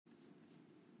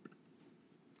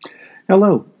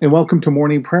Hello, and welcome to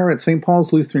morning prayer at St.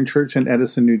 Paul's Lutheran Church in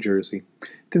Edison, New Jersey.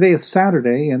 Today is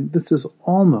Saturday, and this is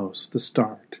almost the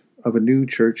start of a new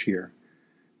church year.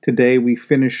 Today we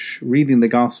finish reading the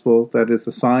gospel that is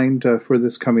assigned for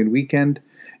this coming weekend,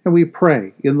 and we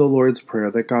pray in the Lord's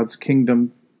Prayer that God's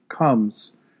kingdom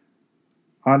comes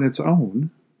on its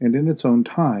own and in its own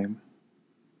time,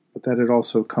 but that it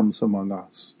also comes among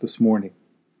us this morning.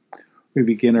 We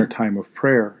begin our time of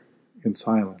prayer in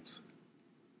silence.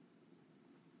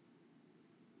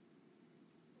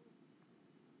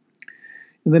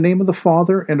 In the name of the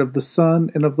Father, and of the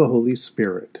Son, and of the Holy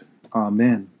Spirit.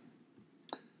 Amen.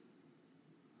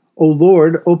 O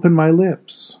Lord, open my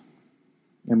lips,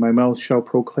 and my mouth shall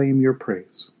proclaim your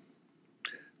praise.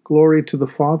 Glory to the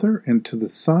Father, and to the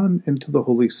Son, and to the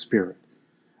Holy Spirit,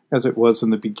 as it was in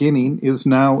the beginning, is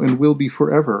now, and will be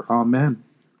forever. Amen.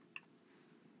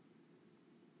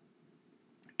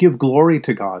 Give glory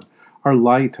to God, our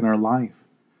light and our life.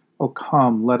 O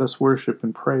come, let us worship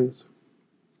and praise.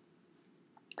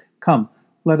 Come,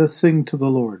 let us sing to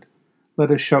the Lord. Let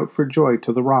us shout for joy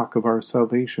to the rock of our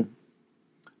salvation.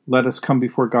 Let us come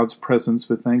before God's presence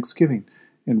with thanksgiving,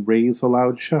 and raise a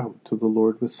loud shout to the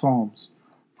Lord with psalms.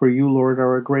 For you, Lord,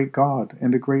 are a great God,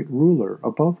 and a great ruler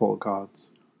above all gods.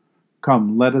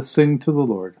 Come, let us sing to the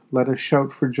Lord. Let us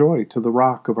shout for joy to the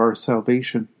rock of our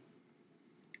salvation.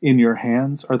 In your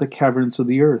hands are the caverns of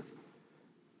the earth.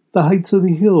 The heights of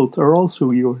the hills are also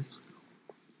yours.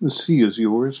 The sea is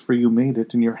yours, for you made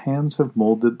it, and your hands have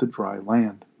molded the dry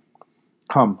land.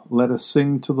 Come, let us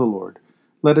sing to the Lord.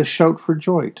 Let us shout for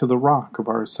joy to the rock of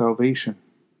our salvation.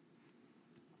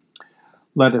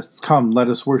 Let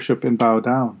us worship and bow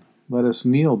down. Let us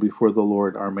kneel before the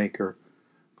Lord our Maker.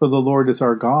 For the Lord is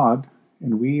our God,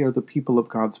 and we are the people of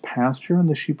God's pasture and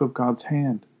the sheep of God's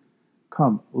hand.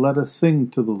 Come, let us sing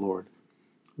to the Lord.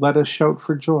 Let us shout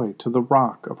for joy to the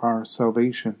rock of our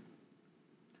salvation.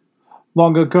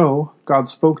 Long ago, God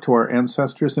spoke to our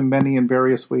ancestors in many and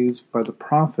various ways by the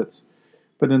prophets,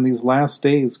 but in these last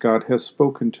days God has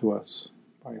spoken to us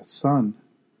by a Son.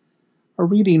 A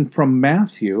reading from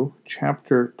Matthew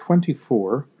chapter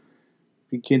 24,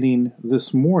 beginning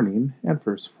this morning at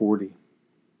verse 40.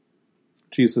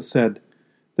 Jesus said,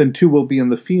 "Then two will be in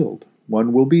the field,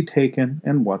 one will be taken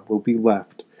and one will be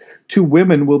left. Two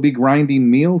women will be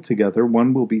grinding meal together,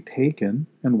 one will be taken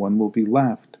and one will be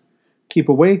left. Keep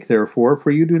awake, therefore,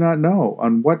 for you do not know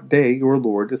on what day your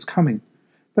Lord is coming.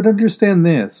 But understand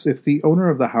this, if the owner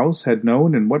of the house had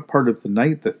known in what part of the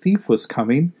night the thief was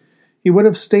coming, he would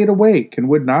have stayed awake and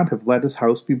would not have let his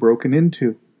house be broken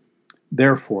into.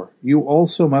 Therefore, you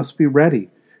also must be ready,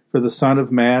 for the Son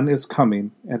of Man is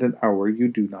coming at an hour you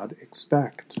do not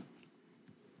expect."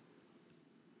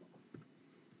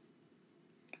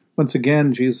 Once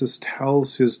again, Jesus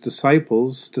tells his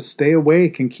disciples to stay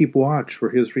awake and keep watch for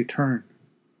his return.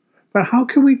 But how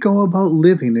can we go about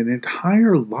living an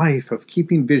entire life of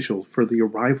keeping vigil for the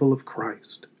arrival of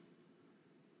Christ?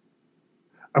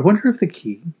 I wonder if the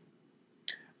key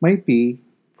might be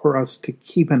for us to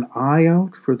keep an eye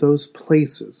out for those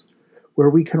places where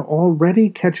we can already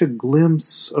catch a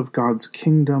glimpse of God's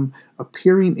kingdom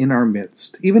appearing in our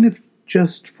midst, even if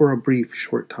just for a brief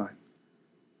short time.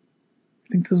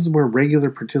 I think this is where regular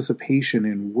participation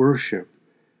in worship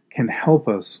can help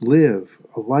us live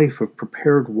a life of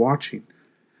prepared watching.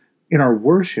 In our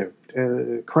worship,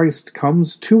 Christ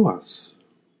comes to us.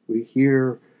 We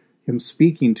hear him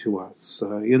speaking to us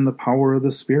in the power of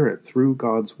the Spirit through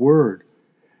God's Word.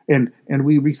 And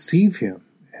we receive him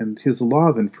and his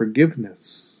love and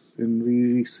forgiveness. And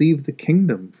we receive the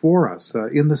kingdom for us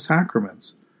in the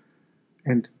sacraments.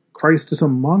 And Christ is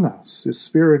among us. His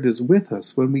Spirit is with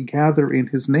us when we gather in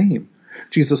his name.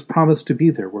 Jesus promised to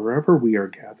be there wherever we are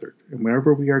gathered, and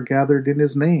wherever we are gathered in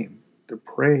his name, to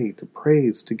pray, to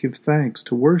praise, to give thanks,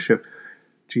 to worship.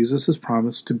 Jesus has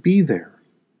promised to be there.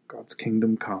 God's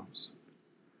kingdom comes.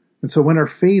 And so when our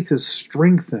faith is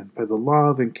strengthened by the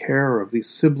love and care of these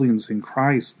siblings in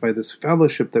Christ, by this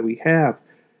fellowship that we have,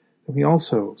 then we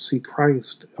also see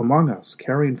Christ among us,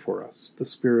 caring for us, the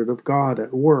Spirit of God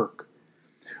at work.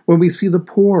 When we see the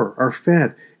poor are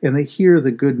fed and they hear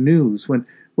the good news,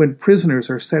 when prisoners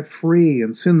are set free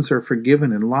and sins are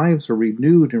forgiven and lives are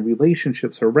renewed and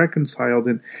relationships are reconciled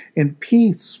and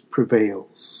peace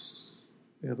prevails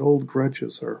and old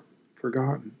grudges are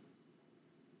forgotten.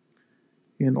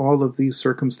 In all of these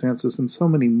circumstances and so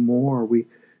many more,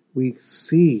 we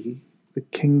see the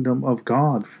kingdom of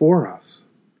God for us.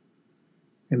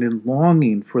 And in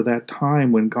longing for that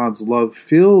time when God's love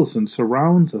fills and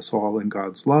surrounds us all in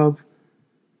God's love,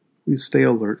 we stay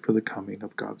alert for the coming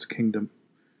of God's kingdom,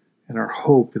 and our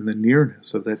hope in the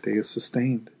nearness of that day is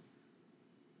sustained.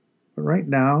 But right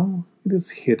now, it is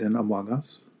hidden among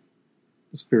us.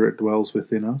 The Spirit dwells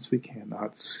within us. We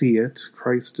cannot see it.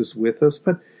 Christ is with us,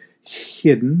 but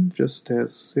hidden, just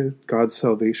as God's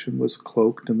salvation was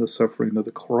cloaked in the suffering of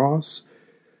the cross,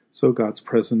 so God's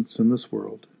presence in this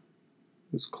world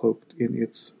is cloaked in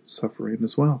its suffering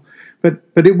as well. But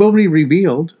it will be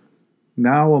revealed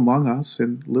now among us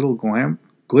in little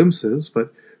glimpses,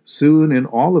 but soon in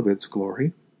all of its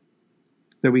glory,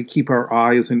 that we keep our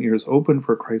eyes and ears open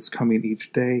for Christ's coming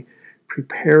each day,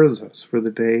 prepares us for the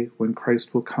day when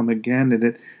Christ will come again, and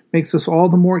it makes us all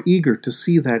the more eager to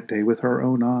see that day with our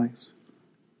own eyes.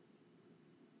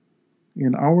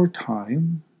 In our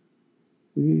time,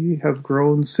 we have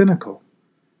grown cynical,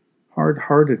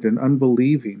 hard-hearted, and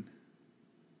unbelieving.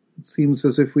 It seems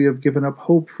as if we have given up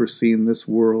hope for seeing this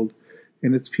world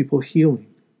and its people healing,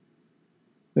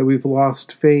 that we've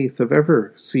lost faith of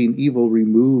ever seeing evil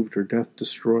removed or death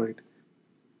destroyed.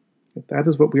 Yet that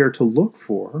is what we are to look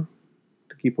for,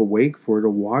 to keep awake for, to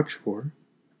watch for,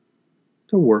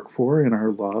 to work for in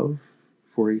our love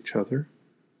for each other.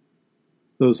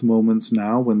 Those moments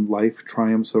now when life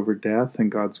triumphs over death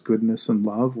and God's goodness and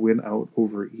love win out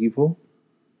over evil,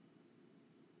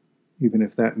 even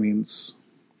if that means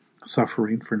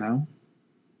suffering for now.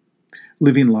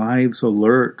 Living lives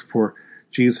alert for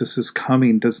Jesus'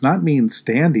 coming does not mean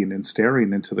standing and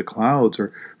staring into the clouds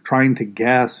or trying to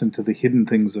guess into the hidden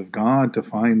things of God to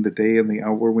find the day and the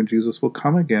hour when Jesus will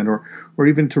come again, or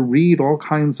even to read all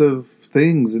kinds of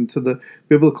things into the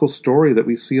biblical story that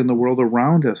we see in the world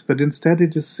around us, but instead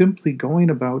it is simply going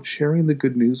about sharing the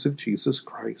good news of Jesus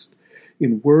Christ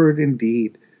in word and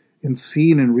deed, and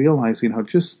seeing and realizing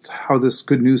how this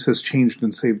good news has changed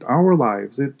and saved our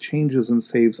lives. It changes and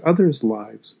saves others'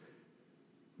 lives.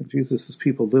 When Jesus'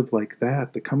 people live like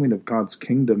that, the coming of God's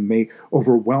kingdom may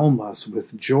overwhelm us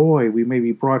with joy. We may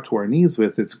be brought to our knees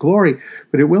with its glory,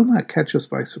 but it will not catch us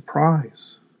by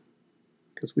surprise,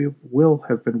 because we will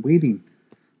have been waiting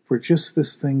for just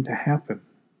this thing to happen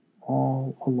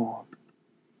all along.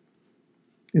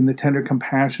 In the tender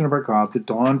compassion of our God, the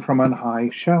dawn from on high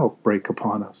shall break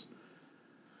upon us.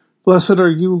 Blessed are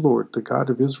you, Lord, the God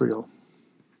of Israel.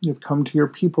 You have come to your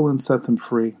people and set them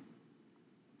free.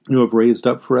 You have raised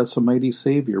up for us a mighty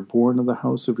Savior, born of the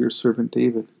house of your servant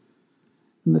David.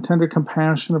 In the tender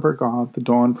compassion of our God, the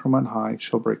dawn from on high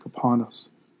shall break upon us.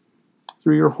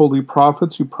 Through your holy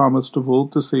prophets, you promised of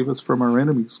old to save us from our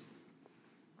enemies,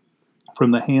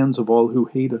 from the hands of all who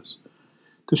hate us,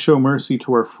 to show mercy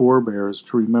to our forebears,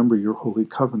 to remember your holy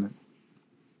covenant.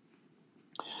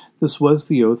 This was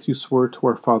the oath you swore to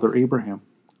our father Abraham,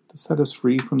 to set us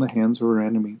free from the hands of our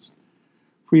enemies,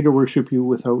 free to worship you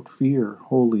without fear,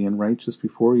 holy and righteous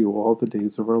before you all the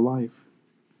days of our life.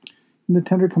 In the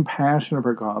tender compassion of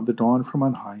our God, the dawn from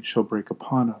on high shall break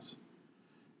upon us.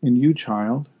 And you,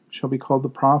 child, shall be called the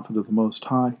prophet of the Most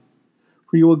High,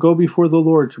 for you will go before the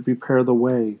Lord to prepare the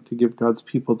way, to give God's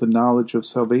people the knowledge of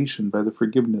salvation by the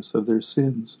forgiveness of their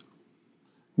sins.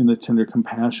 In the tender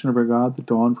compassion of our God, the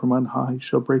dawn from on high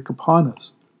shall break upon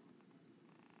us,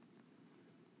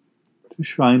 to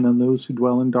shine on those who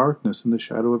dwell in darkness and the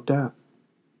shadow of death,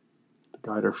 to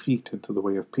guide our feet into the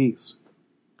way of peace.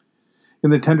 In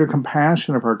the tender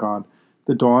compassion of our God,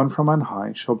 the dawn from on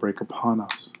high shall break upon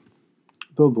us.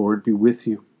 The Lord be with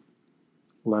you.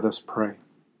 Let us pray.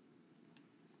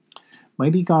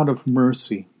 Mighty God of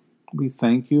mercy, we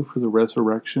thank you for the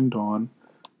resurrection dawn,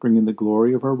 bringing the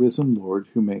glory of our risen Lord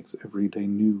who makes every day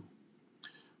new.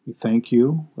 We thank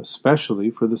you especially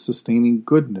for the sustaining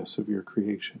goodness of your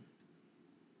creation,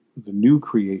 for the new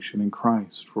creation in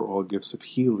Christ, for all gifts of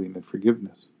healing and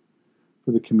forgiveness, for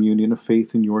the communion of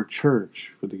faith in your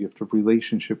church, for the gift of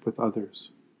relationship with others.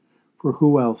 For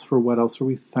what else are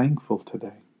we thankful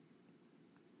today?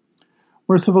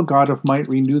 Merciful God of might,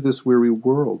 renew this weary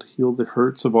world, heal the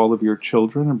hurts of all of your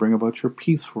children, and bring about your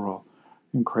peace for all,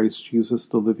 in Christ Jesus,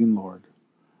 the living Lord.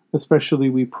 Especially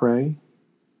we pray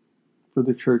for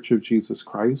the Church of Jesus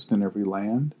Christ in every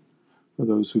land, for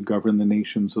those who govern the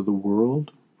nations of the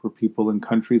world, for people in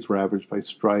countries ravaged by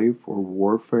strife or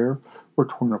warfare, or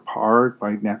torn apart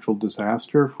by natural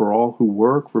disaster, for all who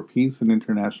work for peace and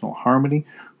international harmony,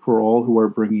 for all who are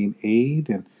bringing aid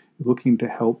and looking to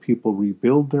help people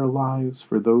rebuild their lives,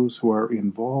 for those who are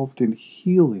involved in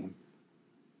healing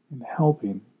and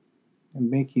helping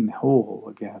and making whole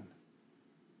again,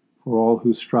 for all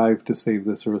who strive to save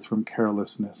this earth from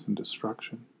carelessness and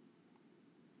destruction.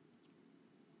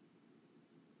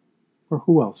 For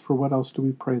who else? For what else do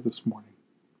we pray this morning?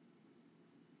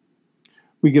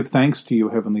 We give thanks to you,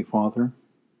 Heavenly Father,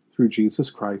 through Jesus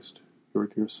Christ, your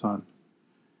dear Son,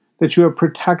 that you have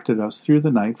protected us through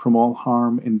the night from all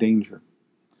harm and danger.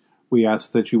 We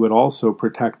ask that you would also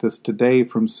protect us today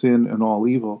from sin and all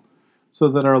evil, so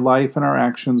that our life and our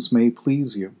actions may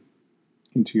please you.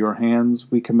 Into your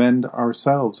hands we commend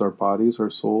ourselves, our bodies, our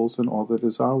souls, and all that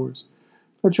is ours.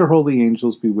 Let your holy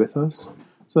angels be with us,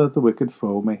 so that the wicked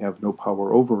foe may have no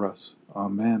power over us.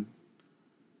 Amen.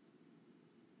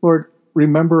 Lord,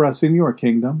 remember us in your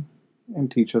kingdom,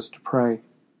 and teach us to pray.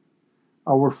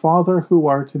 Our Father who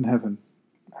art in heaven,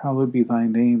 hallowed be thy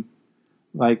name.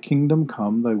 Thy kingdom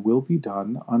come, thy will be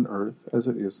done, on earth as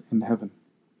it is in heaven.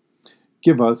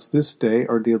 Give us this day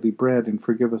our daily bread, and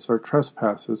forgive us our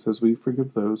trespasses, as we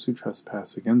forgive those who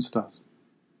trespass against us.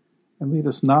 And lead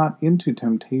us not into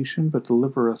temptation, but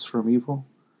deliver us from evil.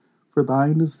 For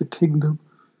thine is the kingdom,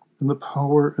 and the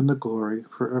power, and the glory,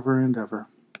 forever and ever.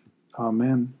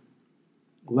 Amen.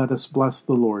 Let us bless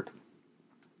the Lord.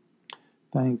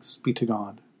 Thanks be to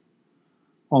God.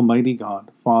 Almighty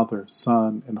God, Father,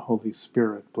 Son, and Holy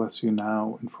Spirit, bless you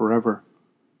now and forever.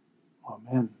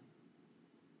 Amen.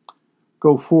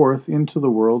 Go forth into the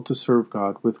world to serve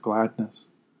God with gladness.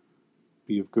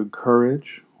 Be of good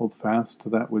courage, hold fast to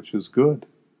that which is good.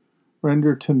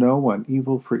 Render to no one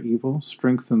evil for evil,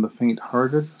 strengthen the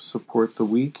faint-hearted, support the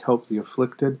weak, help the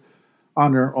afflicted,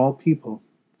 honor all people,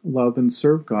 love and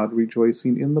serve God,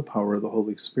 rejoicing in the power of the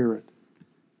Holy Spirit.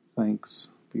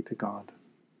 Thanks be to God.